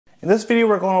In this video,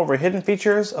 we're going over hidden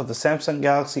features of the Samsung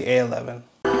Galaxy A11.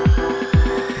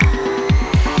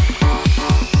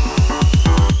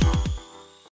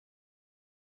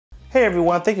 Hey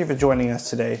everyone, thank you for joining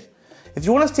us today. If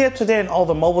you want to stay up to date on all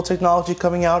the mobile technology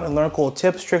coming out and learn cool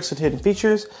tips, tricks, and hidden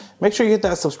features, make sure you hit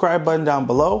that subscribe button down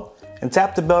below and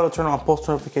tap the bell to turn on post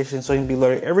notifications so you can be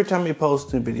alerted every time we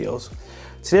post new videos.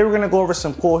 Today we're going to go over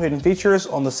some cool hidden features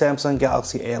on the Samsung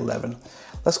Galaxy A11.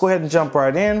 Let's go ahead and jump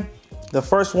right in. The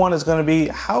first one is going to be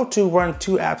how to run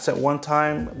two apps at one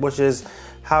time, which is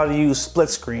how to use split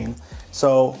screen.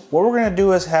 So what we're going to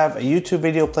do is have a YouTube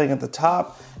video playing at the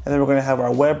top, and then we're going to have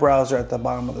our web browser at the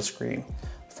bottom of the screen.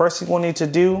 First thing we'll need to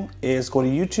do is go to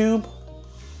YouTube,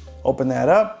 open that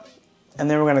up,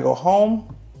 and then we're going to go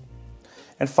home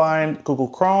and find Google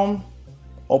Chrome,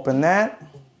 open that,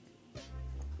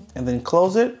 and then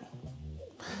close it.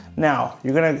 Now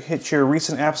you're going to hit your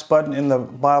recent apps button in the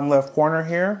bottom left corner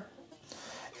here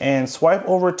and swipe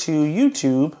over to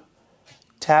YouTube,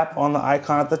 tap on the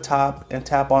icon at the top and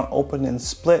tap on open in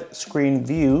split screen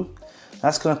view.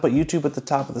 That's going to put YouTube at the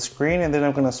top of the screen, and then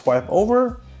I'm going to swipe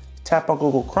over, tap on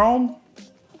Google Chrome,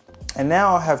 and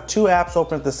now I have two apps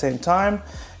open at the same time.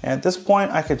 And at this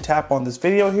point I can tap on this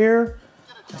video here.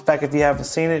 In fact, if you haven't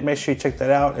seen it, make sure you check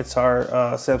that out. It's our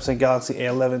Samsung Galaxy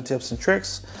A11 tips and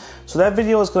tricks. So that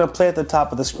video is going to play at the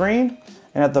top of the screen,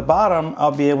 and at the bottom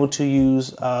I'll be able to use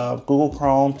Google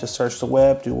Chrome to search the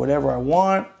web, do whatever I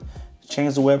want,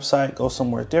 change the website, go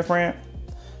somewhere different.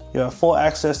 You have full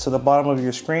access to the bottom of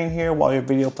your screen here while your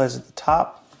video plays at the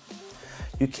top.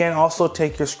 You can also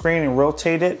take your screen and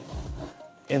rotate it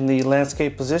in the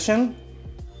landscape position.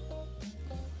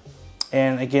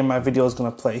 And again, my video is going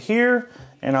to play here,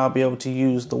 and I'll be able to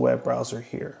use the web browser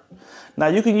here. Now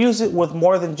you can use it with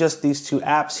more than just these two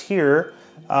apps here.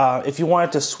 If you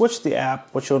wanted to switch the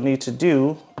app, what you'll need to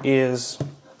do is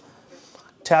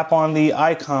tap on the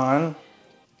icon,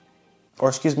 or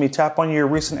excuse me, tap on your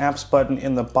recent apps button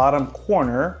in the bottom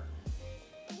corner.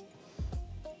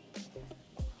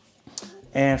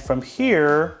 And from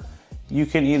here, you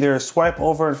can either swipe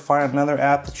over and find another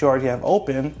app that you already have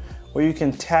open, or you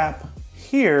can tap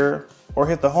here or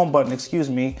hit the home button, excuse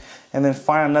me, and then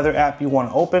find another app you want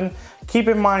to open. Keep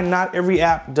in mind, not every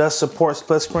app does support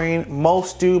split screen.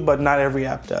 Most do, but not every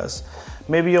app does.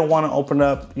 Maybe you'll want to open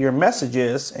up your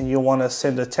messages and you'll want to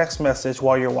send a text message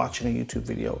while you're watching a YouTube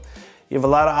video. You have a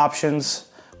lot of options.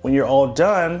 When you're all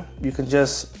done, you can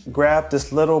just grab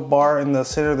this little bar in the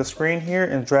center of the screen here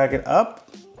and drag it up,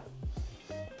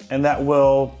 and that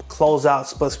will close out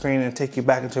split screen and take you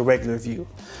back into regular view.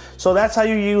 So that's how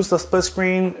you use the split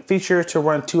screen feature to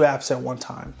run two apps at one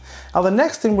time. Now the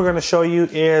next thing we're going to show you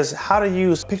is how to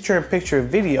use picture-in-picture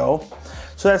video.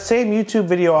 So that same YouTube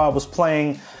video I was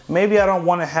playing, maybe I don't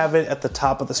want to have it at the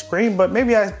top of the screen, but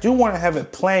maybe I do want to have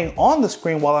it playing on the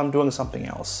screen while I'm doing something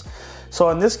else.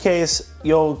 So in this case,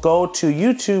 you'll go to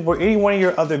YouTube or any one of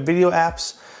your other video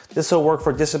apps. This will work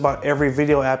for just about every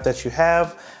video app that you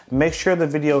have. Make sure the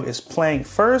video is playing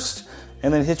first,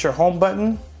 and then hit your home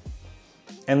button,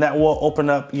 and that will open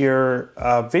up your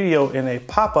video in a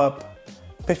pop-up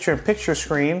picture-in-picture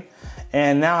screen.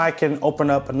 And now I can open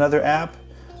up another app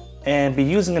and be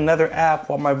using another app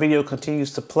while my video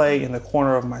continues to play in the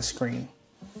corner of my screen.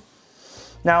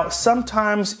 Now,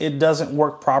 sometimes it doesn't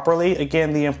work properly.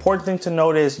 Again, the important thing to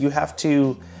note is you have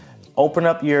to open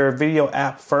up your video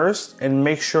app first and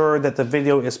make sure that the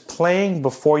video is playing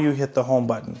before you hit the home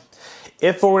button.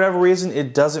 If for whatever reason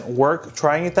it doesn't work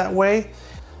trying it that way,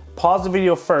 pause the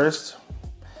video first,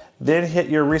 then hit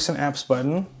your recent apps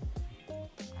button,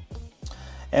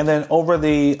 and then over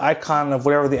the icon of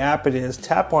whatever the app it is,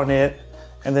 tap on it,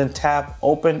 and then tap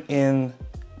open in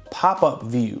pop-up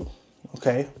view.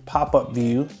 Okay, pop-up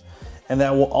view, and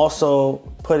that will also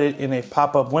put it in a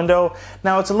pop-up window.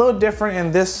 Now it's a little different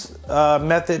in this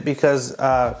method because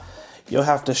you'll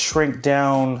have to shrink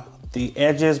down the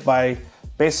edges by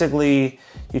basically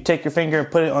you take your finger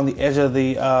and put it on the edge of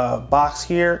the box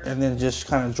here and then just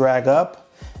kind of drag up,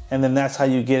 and then that's how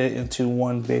you get it into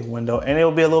one big window, and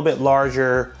it'll be a little bit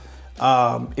larger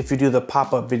if you do the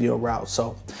pop-up video route.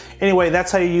 So anyway,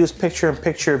 that's how you use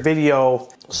picture-in-picture video.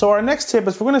 So our next tip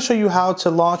is we're going to show you how to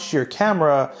launch your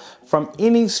camera from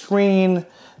any screen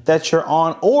that you're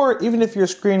on, or even if your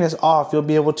screen is off, you'll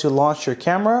be able to launch your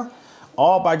camera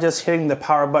all by just hitting the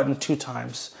power button 2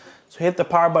 times. So hit the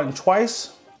power button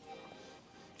twice.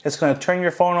 It's going to turn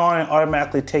your phone on and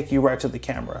automatically take you right to the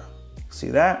camera. See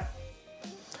that?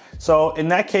 So in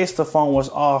that case, the phone was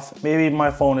off. Maybe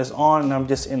my phone is on and I'm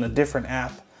just in a different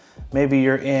app. Maybe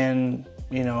you're in,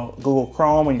 Google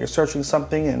Chrome and you're searching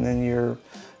something, and then your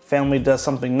family does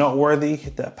something noteworthy.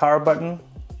 Hit that power button.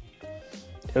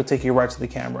 it'll take you right to the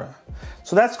camera.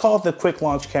 So that's called the quick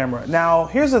launch camera. Now,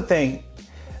 here's the thing.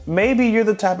 Maybe you're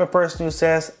the type of person who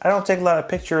says, I don't take a lot of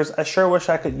pictures. I sure wish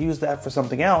I could use that for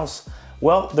something else.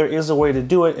 Well, there is a way to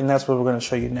do it, and that's what we're going to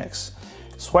show you next.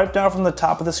 Swipe down from the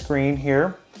top of the screen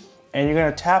here, and you're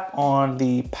going to tap on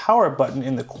the power button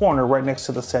in the corner right next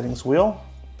to the settings wheel.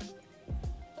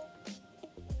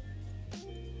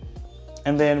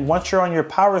 And then once you're on your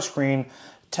power screen,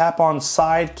 tap on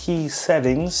side key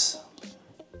settings.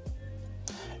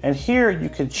 And here you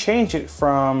can change it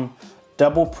from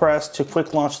double press to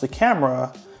quick launch the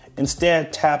camera.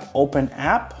 Instead, tap open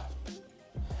app.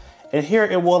 And here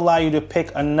it will allow you to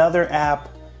pick another app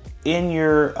in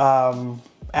your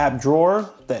app drawer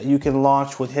that you can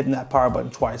launch with hitting that power button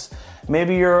twice.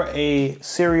 Maybe you're a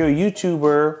serial YouTuber,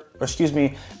 or excuse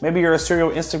me, maybe you're a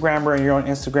serial Instagrammer and you're on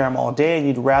Instagram all day and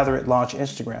you'd rather it launch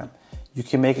Instagram. You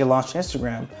can make it launch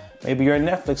Instagram. Maybe you're a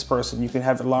Netflix person, you can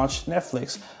have it launch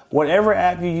Netflix. Whatever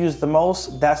app you use the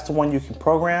most, that's the one you can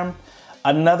program.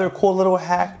 Another cool little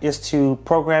hack is to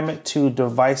program it to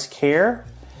device care.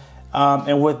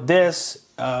 And with this,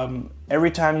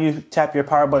 every time you tap your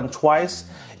power button twice,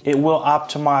 it will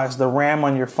optimize the RAM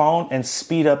on your phone and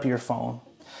speed up your phone.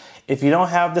 If you don't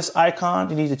have this icon,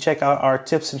 you need to check out our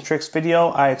tips and tricks video.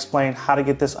 I explain how to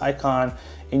get this icon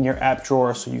in your app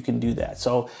drawer so you can do that.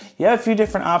 So you have a few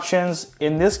different options.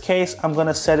 In this case, I'm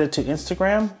gonna set it to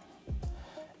Instagram.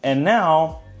 And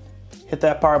now hit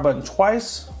that power button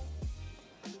twice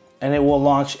and it will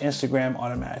launch Instagram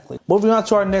automatically. Moving on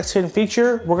to our next hidden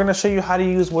feature, we're gonna show you how to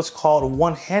use what's called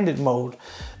one-handed mode.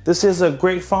 This is a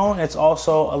great phone. It's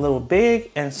also a little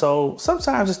big, and so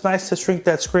sometimes it's nice to shrink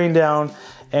that screen down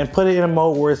and put it in a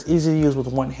mode where it's easy to use with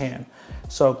one hand.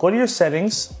 So go to your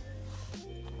settings.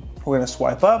 We're gonna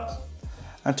swipe up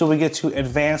until we get to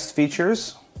advanced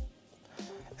features,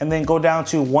 and then go down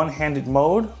to one-handed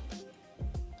mode.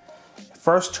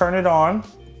 First turn it on,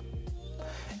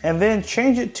 and then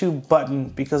change it to button,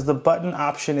 because the button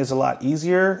option is a lot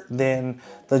easier than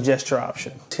the gesture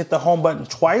option. Hit the home button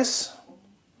twice,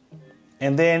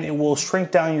 and then it will shrink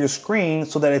down your screen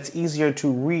so that it's easier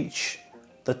to reach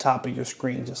the top of your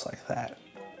screen, just like that.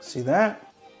 See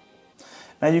that?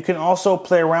 Now you can also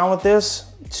play around with this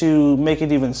to make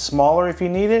it even smaller if you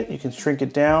need it. You can shrink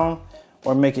it down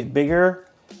or make it bigger,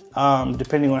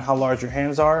 depending on how large your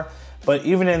hands are. But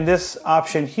even in this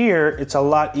option here, it's a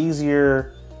lot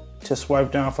easier to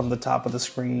swipe down from the top of the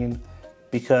screen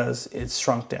because it's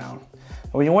shrunk down.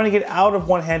 And when you want to get out of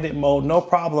one-handed mode, no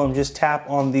problem, just tap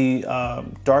on the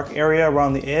dark area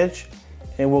around the edge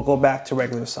and we'll go back to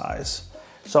regular size.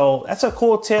 So that's a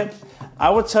cool tip.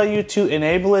 I would tell you to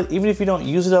enable it, even if you don't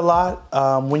use it a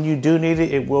lot. When you do need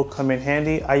it, it will come in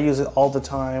handy. I use it all the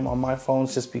time on my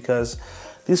phones just because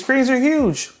these screens are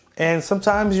huge. And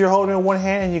sometimes you're holding it in one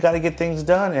hand and you got to get things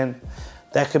done, and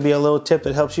that could be a little tip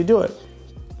that helps you do it.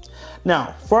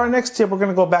 Now, for our next tip, we're going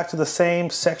to go back to the same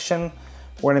section.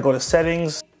 We're going to go to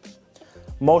settings,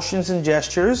 motions and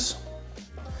gestures,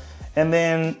 and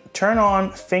then turn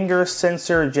on finger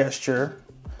sensor gesture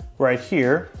right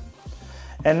here.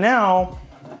 And now,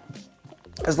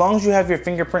 as long as you have your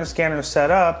fingerprint scanner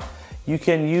set up, you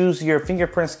can use your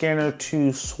fingerprint scanner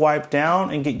to swipe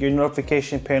down and get your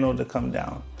notification panel to come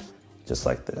down, just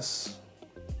like this.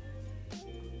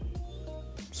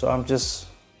 So I'm just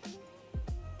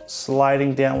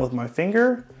sliding down with my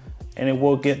finger and it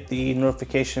will get the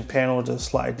notification panel to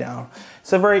slide down.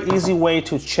 It's a very easy way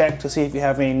to check to see if you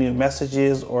have any new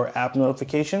messages or app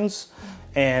notifications,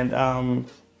 and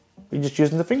you're just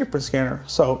using the fingerprint scanner.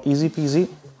 So easy peasy.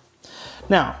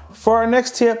 Now, for our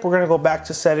next tip, we're gonna go back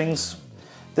to settings.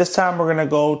 This time we're gonna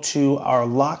go to our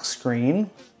lock screen.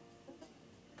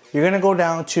 You're gonna go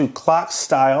down to clock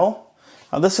style.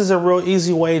 Now, this is a real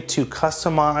easy way to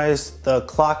customize the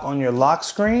clock on your lock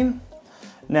screen.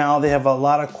 Now, they have a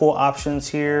lot of cool options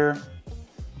here.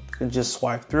 You can just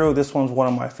swipe through. This one's one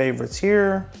of my favorites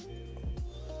here.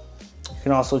 You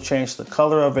can also change the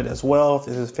color of it as well, if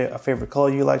this is a favorite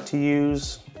color you like to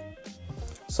use.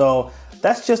 So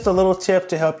that's just a little tip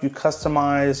to help you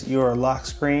customize your lock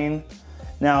screen.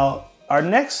 Now, our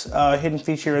next hidden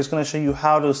feature is going to show you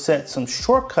how to set some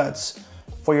shortcuts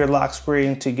for your lock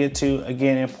screen to get to,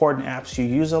 again, important apps you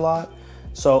use a lot.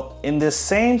 So in this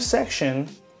same section,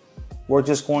 we're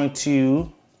just going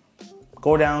to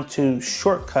go down to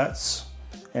shortcuts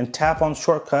and tap on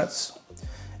shortcuts.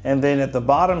 And then at the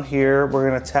bottom here, we're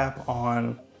going to tap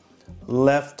on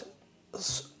left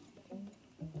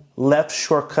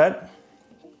shortcut.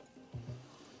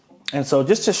 And so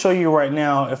just to show you right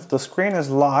now, if the screen is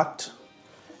locked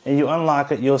and you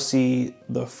unlock it, you'll see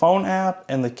the phone app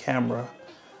and the camera.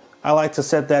 I like to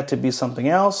set that to be something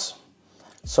else.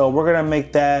 So we're gonna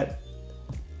make that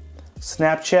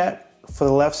Snapchat for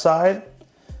the left side,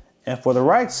 and for the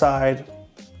right side,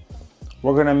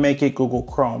 we're gonna make it Google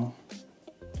Chrome.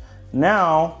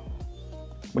 Now,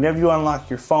 whenever you unlock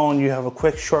your phone, you have a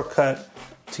quick shortcut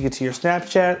to get to your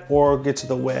Snapchat or get to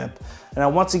the web. Now,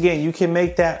 once again, you can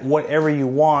make that whatever you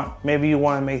want. Maybe you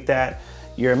wanna make that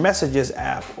your Messages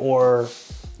app or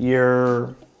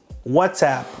your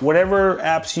WhatsApp, whatever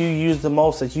apps you use the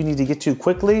most that you need to get to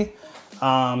quickly,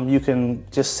 you can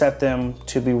just set them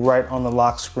to be right on the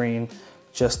lock screen,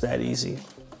 just that easy.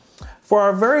 For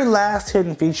our very last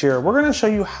hidden feature, we're gonna show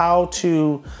you how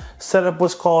to set up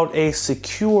what's called a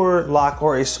secure lock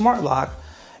or a smart lock.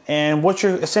 And what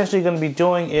you're essentially gonna be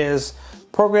doing is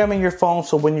programming your phone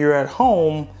so when you're at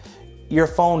home, your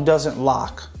phone doesn't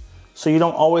lock. So you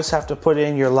don't always have to put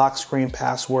in your lock screen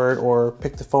password or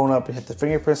pick the phone up and hit the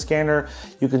fingerprint scanner.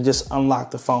 You can just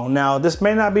unlock the phone. Now, this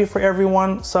may not be for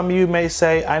everyone. Some of you may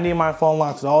say, I need my phone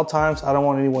locked at all times. I don't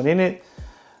want anyone in it.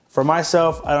 For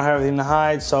myself, I don't have anything to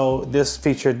hide, so this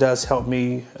feature does help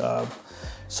me,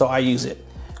 so I use it.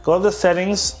 Go to the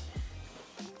settings.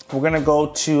 We're gonna go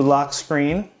to lock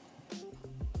screen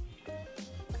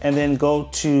and then go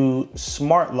to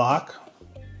smart lock.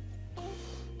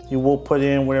 You will put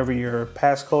in whatever your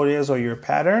passcode is or your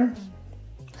pattern.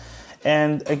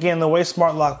 And again, the way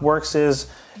smart lock works is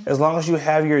as long as you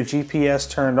have your GPS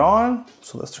turned on,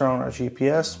 so let's turn on our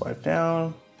GPS, swipe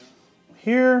down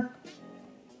here.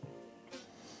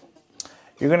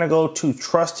 You're gonna go to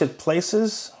trusted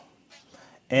places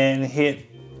and hit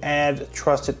add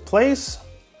trusted place.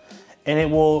 And it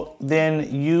will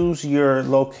then use your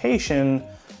location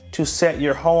to set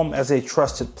your home as a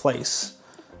trusted place.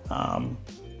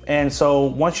 And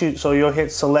so you'll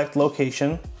hit select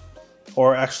location,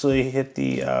 or actually hit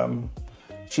the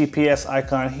GPS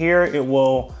icon here. It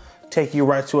will take you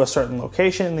right to a certain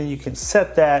location, and then you can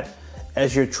set that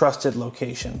as your trusted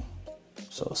location.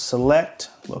 So select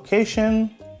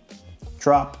location,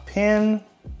 drop pin,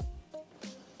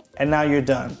 and now you're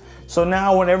done. So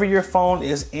now whenever your phone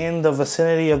is in the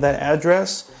vicinity of that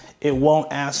address, it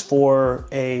won't ask for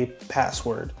a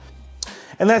password.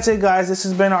 And that's it, guys. This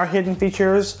has been our hidden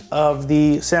features of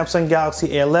the Samsung Galaxy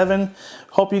A11.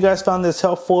 Hope you guys found this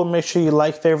helpful. Make sure you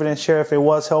like, favorite, and share if it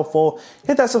was helpful.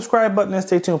 Hit that subscribe button and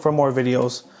stay tuned for more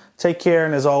videos. Take care,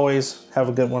 and as always, have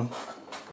a good one.